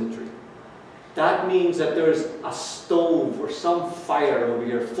non-symmetry. That means that there's a stove or some fire over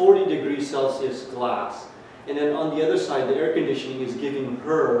here, 40 degrees Celsius glass, and then on the other side, the air conditioning is giving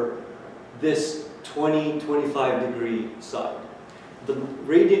her this 20, 25 degree side. The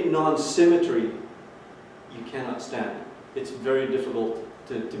radiant non-symmetry, you cannot stand. It's very difficult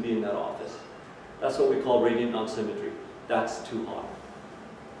to be in that office. That's what we call radiant non-symmetry. That's too hot.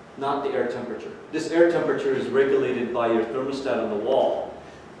 Not the air temperature. This air temperature is regulated by your thermostat on the wall,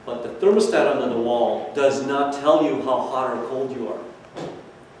 but the thermostat on the wall does not tell you how hot or cold you are.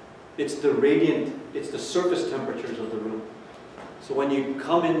 It's the radiant, it's the surface temperatures of the room. So when you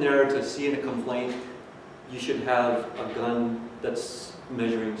come in there to see a complaint, you should have a gun that's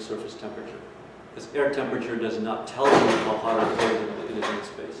measuring surface temperature. Because air temperature does not tell you how hot or cold it is in the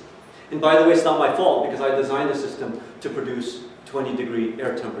space. And by the way, it's not my fault because I designed the system to produce 20 degree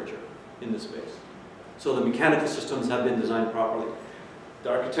air temperature in the space. So the mechanical systems have been designed properly.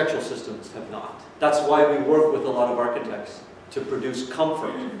 The architectural systems have not. That's why we work with a lot of architects to produce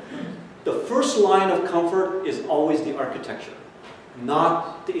comfort. The first line of comfort is always the architecture,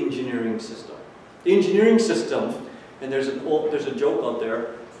 not the engineering system. The engineering system, and there's a joke out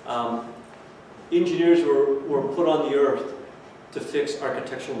there, engineers were put on the earth to fix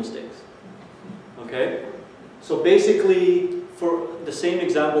architectural mistakes. Okay? So basically, for the same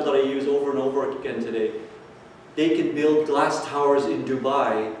example that I use over and over again today, they can build glass towers in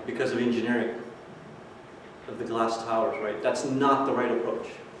Dubai because of engineering of the glass towers, right? That's not the right approach.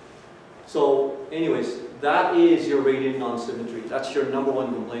 So anyways, that is your radiant non-symmetry. That's your number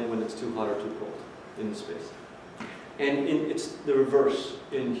one complaint when it's too hot or too cold in the space. And it's the reverse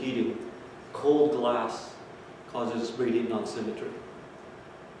in heating. Cold glass causes radiant non-symmetry.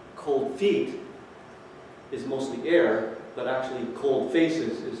 Cold feet is mostly air, but actually cold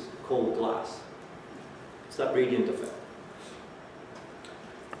faces is cold glass. It's that radiant effect.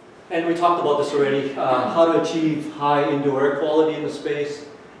 And we talked about this already, how to achieve high indoor air quality in the space,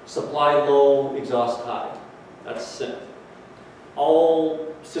 supply low, exhaust high. That's SIP.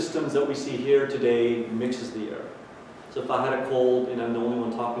 All systems that we see here today mixes the air. So if I had a cold and I'm the only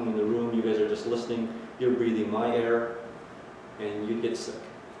one talking in the room, you guys are just listening, you're breathing my air, and you'd get sick,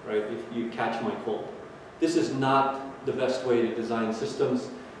 right, if you catch my cold. This is not the best way to design systems.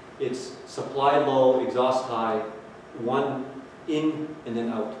 It's supply low, exhaust high, one in and then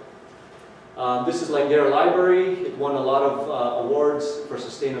out. This is like their library. It won a lot of awards for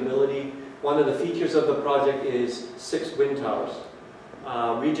sustainability. One of the features of the project is 6 wind towers.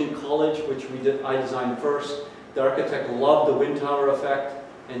 Regent College, which I designed first, the architect loved the wind tower effect,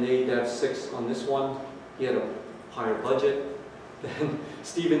 and they have 6 on this one. He had a higher budget. Then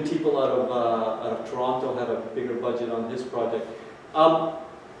Stephen Teeple out of Toronto had a bigger budget on his project.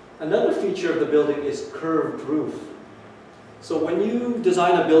 Another feature of the building is curved roof. So when you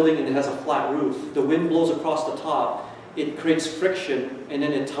design a building and it has a flat roof, the wind blows across the top, it creates friction, and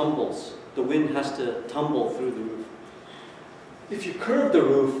then it tumbles. The wind has to tumble through the roof. If you curve the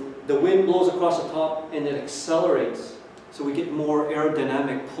roof, the wind blows across the top and it accelerates. So we get more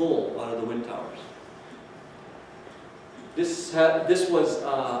aerodynamic pull out of the wind towers. This was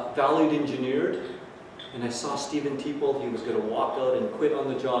value engineered, and I saw Stephen Teeple. He was going to walk out and quit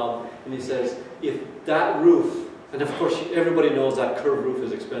on the job, and he says, if that roof, and of course everybody knows that curved roof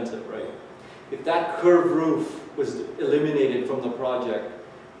is expensive, right? If that curved roof was eliminated from the project,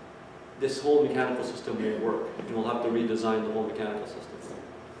 this whole mechanical system won't work, and we'll have to redesign the whole mechanical system.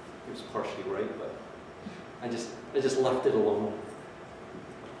 He was partially right, but I just left it alone.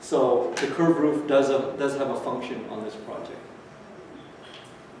 So the curved roof does have a function on this project.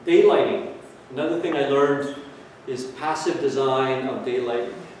 Daylighting. Another thing I learned is passive design of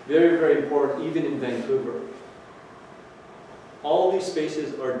daylight. Very, very important, even in Vancouver. All these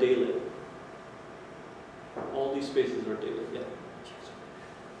spaces are daylit. All these spaces are daylit, yeah.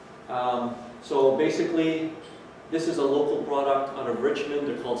 So basically, this is a local product out of Richmond.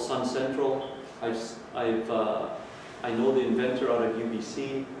 They're called Sun Central. I know the inventor out of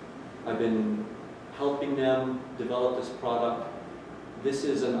UBC. I've been helping them develop this product. This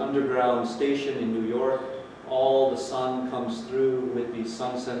is an underground station in New York. All the sun comes through with the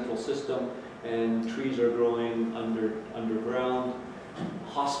Sun Central system, and trees are growing underground.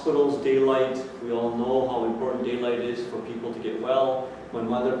 Hospitals, daylight. We all know how important daylight is for people to get well. My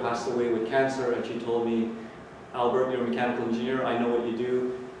mother passed away with cancer, and she told me, Albert, you're a mechanical engineer, I know what you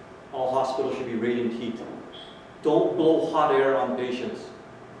do. All hospitals should be radiant heat. Don't blow hot air on patients.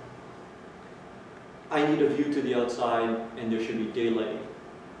 I need a view to the outside, and there should be daylight,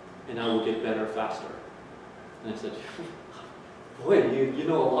 and I will get better faster. And I said, boy, you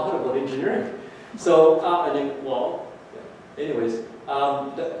know a lot about engineering. So I think, well, anyways,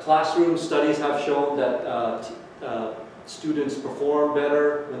 the classroom studies have shown that students perform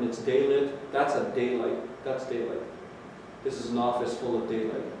better when it's daylit. That's a daylight. That's daylight. This is an office full of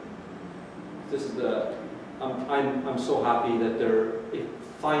daylight. This is the. I'm so happy that they're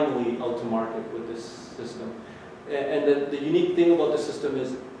finally out to market with this system. And the unique thing about the system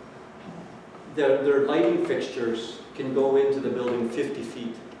is their lighting fixtures can go into the building 50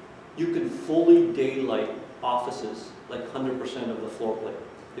 feet. You can fully daylight offices like 100% of the floor plate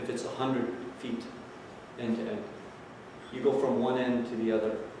if it's 100 feet end to end. You go from one end to the other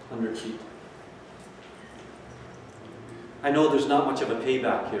 100 feet. I know there's not much of a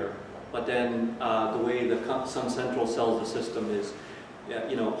payback here, but then the way the Sun Central sells the system is,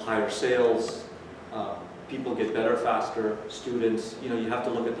 you know, higher sales, people get better faster, students, you know, you have to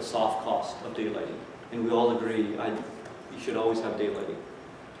look at the soft cost of daylighting. And we all agree, you should always have daylighting.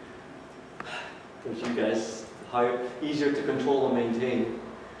 Don't you guys, easier to control and maintain.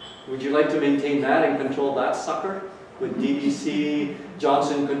 Would you like to maintain that and control that sucker? With DDC,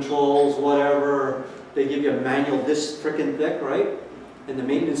 Johnson Controls, whatever, they give you a manual this frickin' thick, right? And the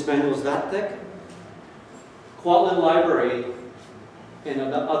maintenance manual is that thick. Kwantlen Library and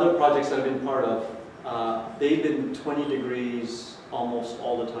other projects that I've been part of, they've been 20 degrees almost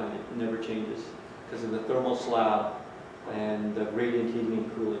all the time. It never changes because of the thermal slab and the radiant heating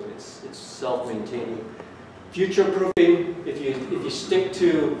and cooling. It's self-maintaining. Future-proofing, if you stick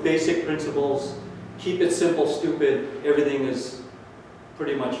to basic principles, keep it simple, stupid, everything is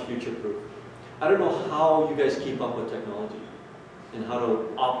pretty much future-proof. I don't know how you guys keep up with technology and how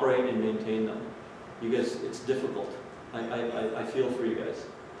to operate and maintain them. You guys, it's difficult. I feel for you guys.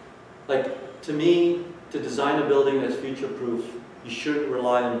 Like, to me, to design a building that's future-proof, you shouldn't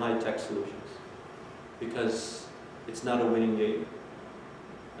rely on high-tech solutions because it's not a winning game.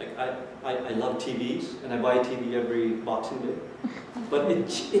 Like, I love TVs, and I buy a TV every Boxing Day, but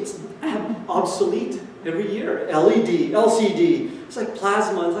it's obsolete every year. LED, LCD, it's like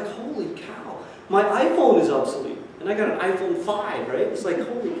plasma, it's like, holy cow. My iPhone is obsolete, and I got an iPhone 5, right? It's like,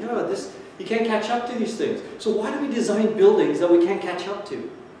 holy cow, you can't catch up to these things. So why do we design buildings that we can't catch up to?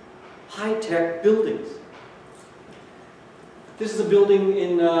 High-tech buildings. This is a building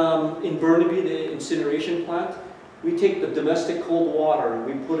in Burnaby, the incineration plant. We take the domestic cold water,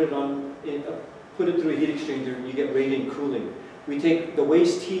 we put it through a heat exchanger, and you get radiant cooling. We take the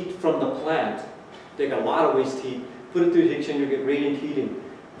waste heat from the plant, take a lot of waste heat, put it through the heat exchanger, get radiant heating.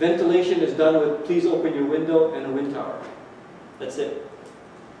 Ventilation is done with please open your window and a wind tower. That's it.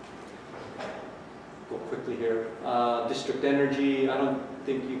 Go quickly here. District energy, I don't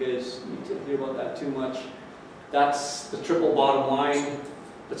think you guys need to hear about that too much. That's the triple bottom line.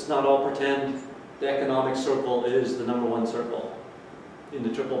 Let's not all pretend. The economic circle is the #1 circle in the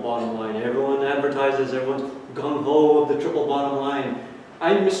triple bottom line. Everyone advertises, everyone's gung-ho of the triple bottom line.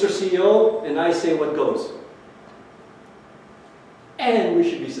 I'm Mr. CEO, and I say what goes. And we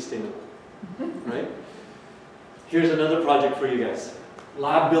should be sustainable, right? Here's another project for you guys.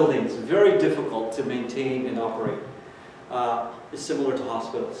 Lab buildings, very difficult to maintain and operate. It's similar to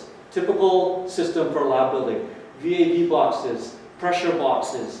hospitals. Typical system for a lab building. VAV boxes, pressure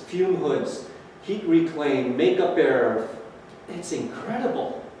boxes, fume hoods, heat reclaim, makeup air. It's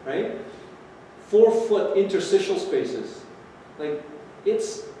incredible, right? 4-foot interstitial spaces. Like,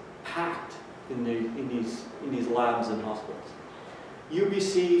 it's packed in these labs and hospitals.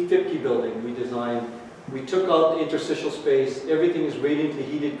 UBC 50 building we designed. We took out the interstitial space. Everything is radiantly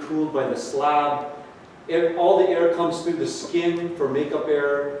heated, cooled by the slab. All the air comes through the skin for makeup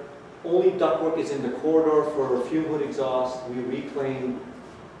air. Only ductwork is in the corridor for fume hood exhaust. We reclaim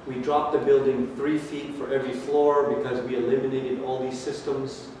We dropped the building 3 feet for every floor because we eliminated all these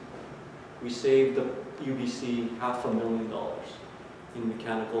systems. We saved the UBC $500,000 in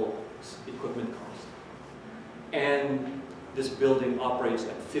mechanical equipment cost. And this building operates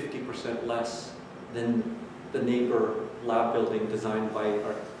at 50% less than the neighbor lab building designed by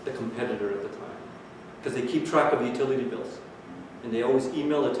the competitor at the time. Because they keep track of utility bills. And they always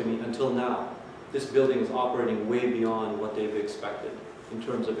email it to me. Until now, this building is operating way beyond what they've expected in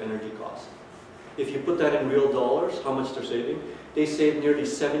terms of energy costs. If you put that in real dollars, how much they're saving, they save nearly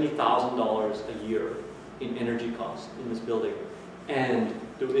 $70,000 a year in energy costs in this building. And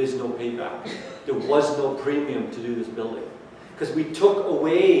there is no payback. There was no premium to do this building. Because we took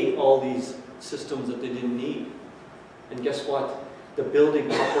away all these systems that they didn't need. And guess what? The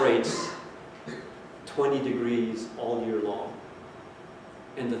building operates 20 degrees all year long.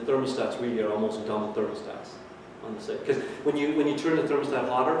 And the thermostats really are almost dumb thermostats on the site. Because when you turn the thermostat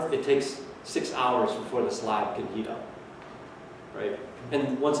hotter, it takes 6 hours before the slab can heat up. Right?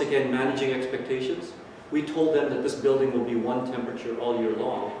 And once again, managing expectations. We told them that this building will be one temperature all year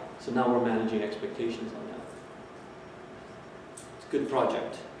long. So now we're managing expectations on that. It's a good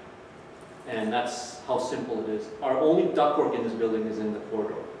project. And that's how simple it is. Our only ductwork in this building is in the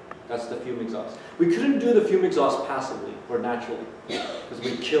corridor. That's the fume exhaust. We couldn't do the fume exhaust passively or naturally because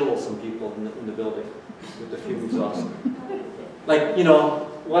we'd kill some people in the building with the fume exhaust. Like, you know,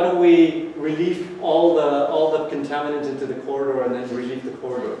 why don't we relieve all the contaminants into the corridor and then relieve the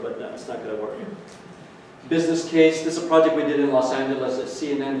corridor? But that's not going to work. Business case. This is a project we did in Los Angeles at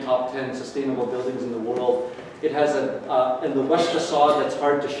CNN Top 10 Sustainable Buildings in the World. It has in the west facade that's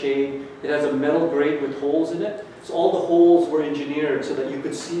hard to shade, it has a metal grate with holes in it. So all the holes were engineered so that you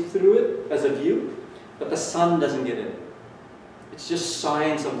could see through it as a view, but the sun doesn't get in. It's just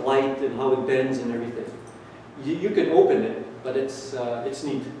science of light and how it bends and everything. You can open it, but it's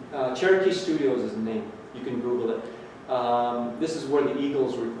neat. Cherokee Studios is the name. You can Google it. This is where the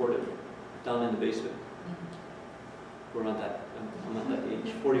Eagles recorded, down in the basement. We're not that, I'm not that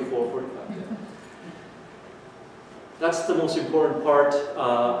age, 44, 45. Yeah. That's the most important part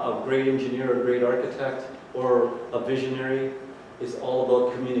of a great engineer, a great architect, or a visionary, is all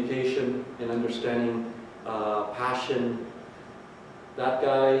about communication and understanding passion. That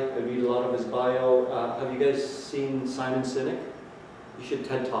guy, I read a lot of his bio. Have you guys seen Simon Sinek? You should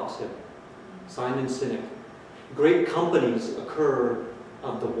TED Talks him. Simon Sinek. Great companies occur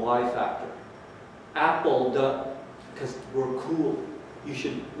of the why factor. Apple, because we're cool.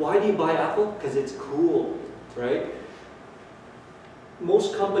 Why do you buy Apple? Because it's cool, right?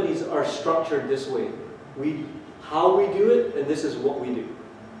 Most companies are structured this way. How we do it, and this is what we do.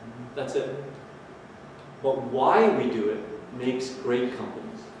 That's it. But why we do it makes great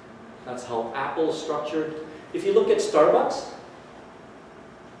companies. That's how Apple is structured. If you look at Starbucks,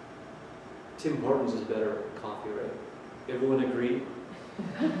 Tim Hortons is better coffee, right? Everyone agree?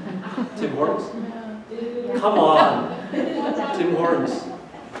 Tim Hortons? Come on! Tim Hortons.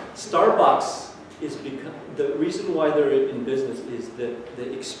 Starbucks is because the reason why they're in business is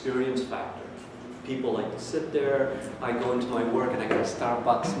the experience factor. People like to sit there. I go into my work and I got a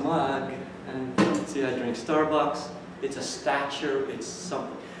Starbucks mug, and see, I drink Starbucks. It's a stature. It's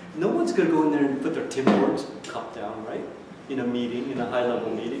something. No one's going to go in there and put their Tim Hortons cup down, right? In a meeting, in a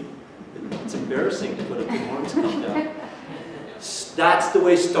high-level meeting. It's embarrassing to put a Tim Hortons cup down. That's the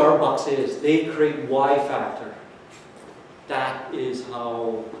way Starbucks is. They create why factor. That is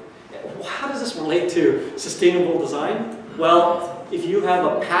how does this relate to sustainable design? Well, if you have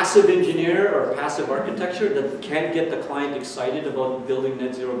a passive engineer or passive architecture that can't get the client excited about building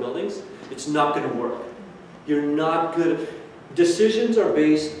net zero buildings, it's not going to work. You're not good. Decisions are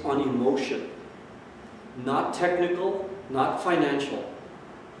based on emotion, not technical, not financial.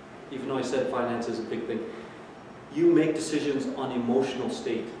 Even though I said finance is a big thing. You make decisions on emotional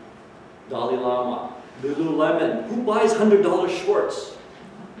state. Dalai Lama, Lululemon. Who buys $100 shorts?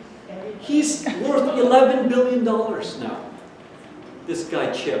 He's worth $11 billion now. This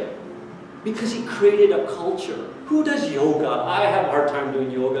guy Chip. Because he created a culture. Who does yoga? I have a hard time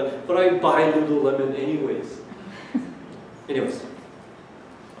doing yoga, but I buy Lululemon anyways. Anyways.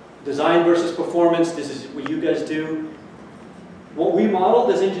 Design versus performance. This is what you guys do. What we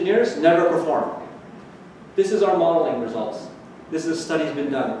modeled as engineers never perform. This is our modeling results. This is a study's been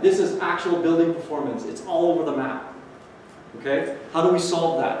done. This is actual building performance. It's all over the map. Okay? How do we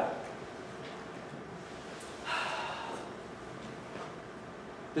solve that?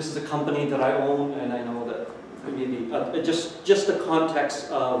 This is a company that I own, and I know that maybe just the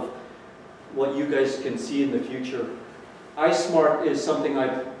context of what you guys can see in the future. iSmart is something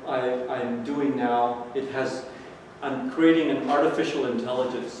I'm doing now. It has I'm creating an artificial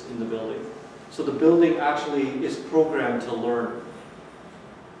intelligence in the building. So the building actually is programmed to learn.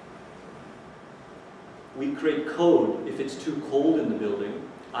 We create code. If it's too cold in the building,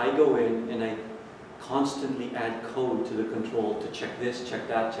 I go in and I constantly add code to the control to check this, check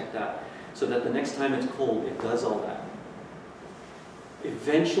that, so that the next time it's cold, it does all that.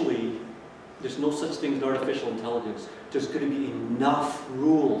 Eventually, there's no such thing as artificial intelligence. There's going to be enough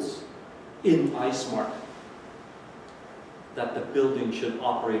rules in iSmart that the building should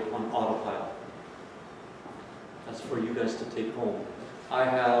operate on autopilot. That's for you guys to take home. I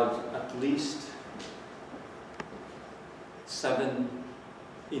have at least 7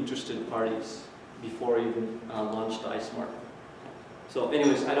 interested parties before I even launched iSmart. So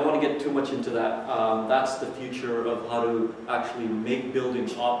anyways, I don't want to get too much into that. That's the future of how to actually make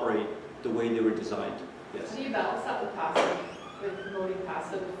buildings operate the way they were designed. Yes. How do you balance that with promoting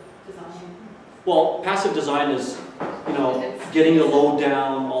passive design? Well, passive design is, you know, getting the load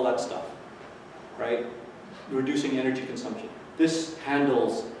down, all that stuff, right? Reducing energy consumption. This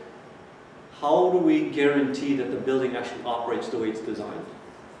handles how do we guarantee that the building actually operates the way it's designed.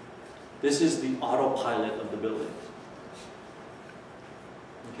 This is the autopilot of the building.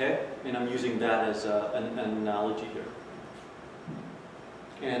 Okay? And I'm using that as an analogy here.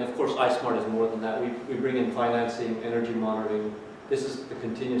 And of course, iSmart is more than that. We bring in financing, energy monitoring. This is the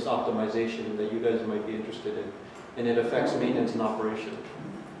continuous optimization that you guys might be interested in. And it affects maintenance and operation.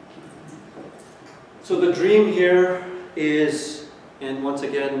 So the dream here is, and once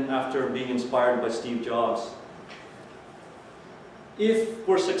again, after being inspired by Steve Jobs, if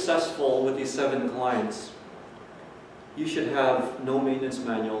we're successful with these 7 clients, you should have no maintenance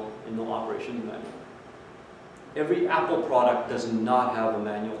manual and no operations manual. Every Apple product does not have a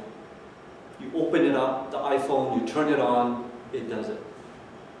manual. You open it up, the iPhone, you turn it on, it does it.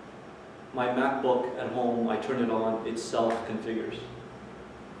 My MacBook at home, I turn it on, it self-configures.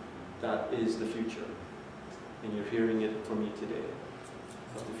 That is the future. And you're hearing it from me today,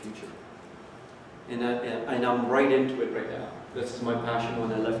 of the future. And I'm right into it right now. This is my passion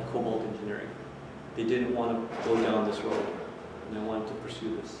when I left Cobalt Engineering. They didn't want to go down this road, and I wanted to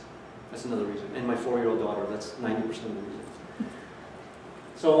pursue this. That's another reason. And my 4-year-old daughter, that's 90% of the reason.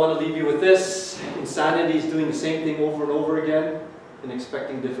 So I want to leave you with this. Insanity is doing the same thing over and over again and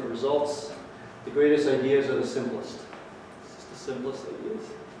expecting different results. The greatest ideas are the simplest. It's just the simplest ideas.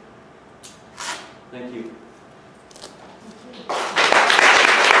 Thank you.